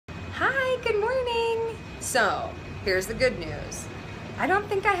good morning. So, here's the good news. I don't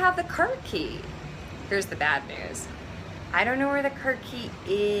think I have the cart key. Here's the bad news. I don't know where the cart key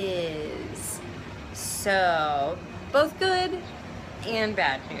is. So, both good and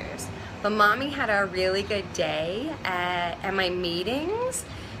bad news. But Mommy had a really good day at my meetings.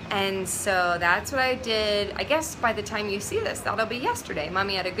 And so that's what I did. I guess by the time you see this, that'll be yesterday.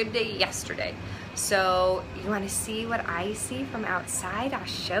 Mommy had a good day yesterday. So you want to see what I see from outside? I'll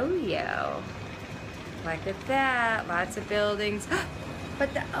show you. Look at that, lots of buildings.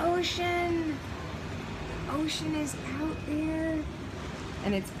 But the ocean is out there.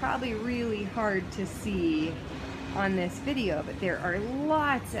 And it's probably really hard to see on this video, but there are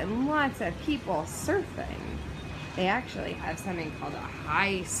lots and lots of people surfing. They actually have something called a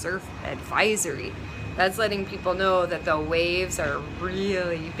high surf advisory. That's letting people know that the waves are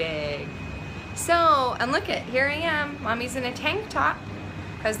really big. So, and look at, here I am. Mommy's in a tank top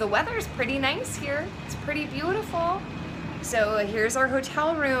because the weather's pretty nice here. It's pretty beautiful. So here's our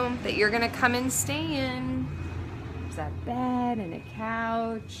hotel room that you're gonna come and stay in. There's that bed and a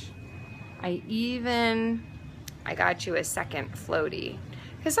couch. I got you a second floaty.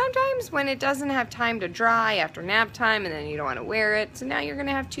 Because sometimes when it doesn't have time to dry after nap time and then you don't want to wear it, so now you're going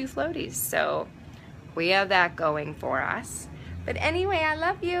to have two floaties. So we have that going for us. But anyway, I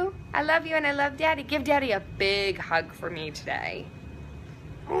love you. I love you and I love Daddy. Give Daddy a big hug for me today.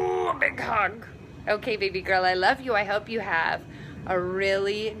 Ooh, a big hug. Okay, baby girl, I love you. I hope you have a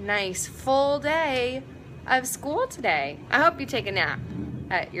really nice full day of school today. I hope you take a nap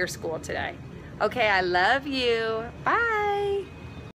at your school today. Okay, I love you. Bye.